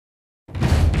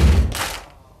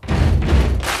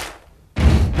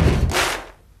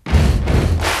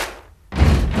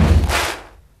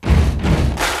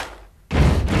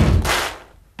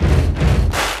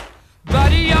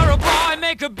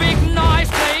make a big noise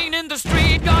playing in the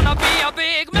street. Gonna be a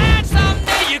big man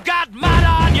someday. You got mud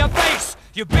on your face,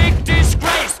 you big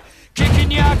disgrace.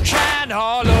 Kicking your can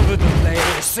all over the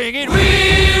place, singing, we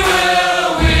will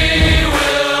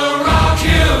rock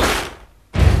you.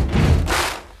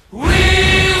 We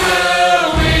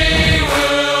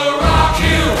will rock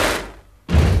you.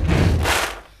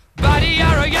 Buddy,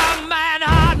 you're a young man,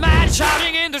 hard man,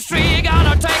 shouting in the street. You're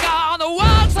gonna take on the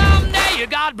world someday. You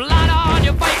got blood on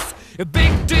your face, a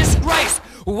big disgrace,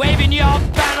 waving your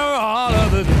banner all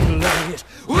over the place.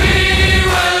 We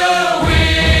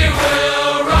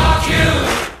will rock you.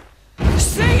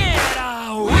 Sing it,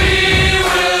 we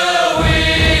will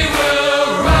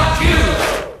rock you.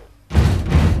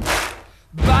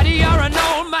 Buddy, you're an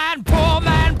old man, poor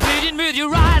man, pleading with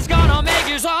your eyes, gonna make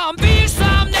you zombie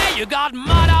someday. You got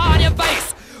mud on your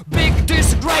face, big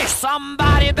disgrace.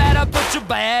 Somebody better put your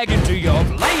bag into your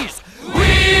place.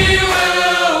 We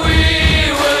will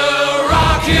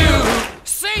rock you.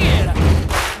 Sing it.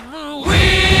 We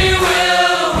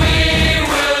will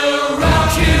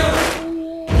rock you.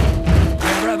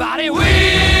 Everybody, we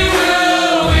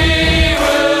will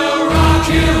rock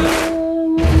you.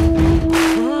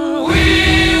 We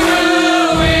will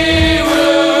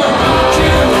rock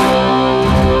you.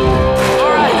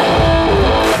 All right.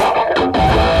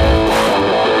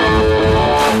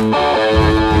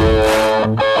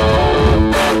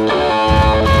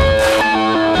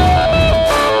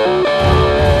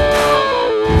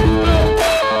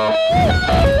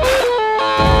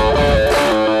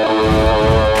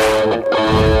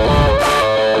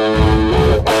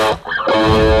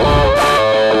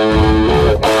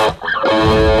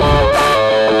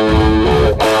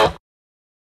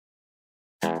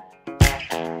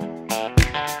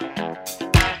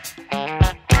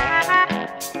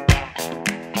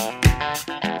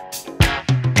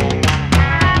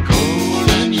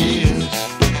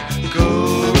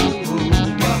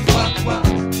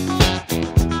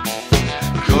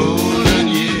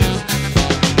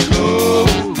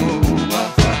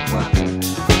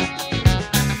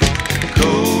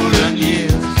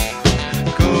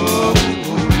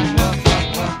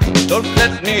 Don't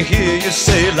let me hear you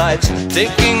say life's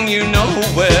taking you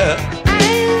nowhere.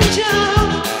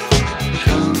 Angel,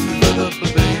 come up,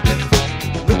 baby.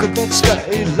 Look at that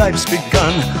sky, life's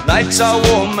begun. Nights are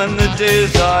warm and the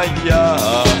days are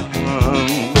young.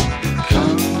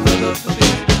 Come up, baby.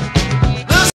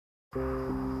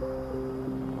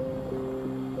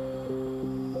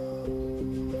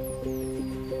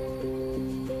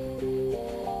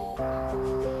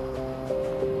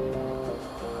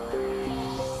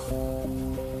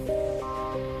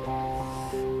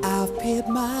 I've paid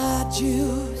my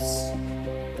dues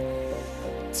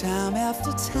time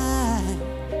after time.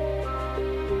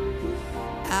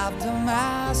 I've done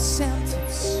my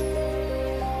sentence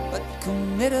but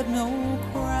committed no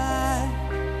crime.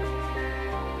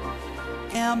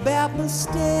 And bad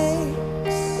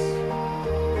mistakes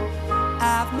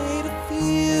I've made a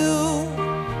few.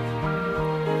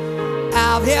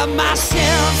 I've had my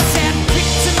sins and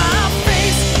kicked in my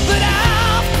face, but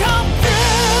I've come through.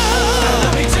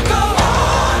 To go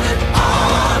on and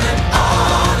on and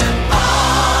on and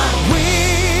on. We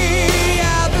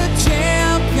are the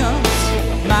champions,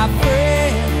 my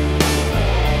friend,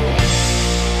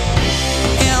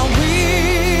 and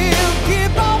we'll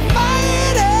keep on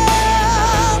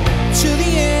fighting to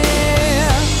the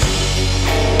end.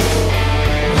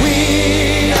 We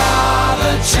are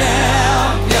the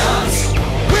champions.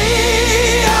 We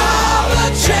are the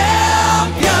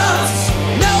champions.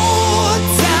 No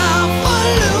time for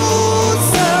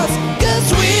losers, 'cause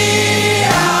we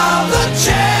are the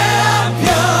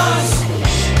champions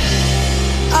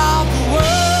of the world.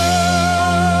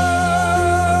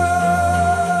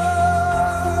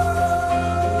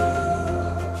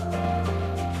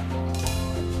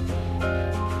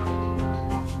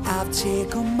 I've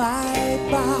taken my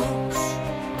bows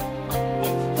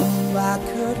on my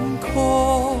curtain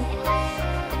call.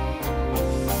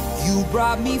 You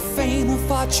brought me fame and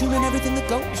fortune and everything that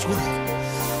goes with it.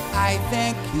 I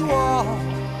thank you all,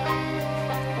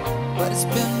 but it's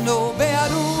been no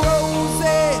bed of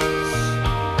roses,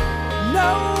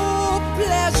 no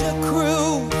pleasure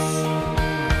cruise.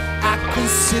 I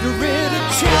consider it a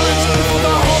challenge for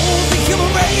the whole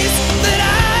human race that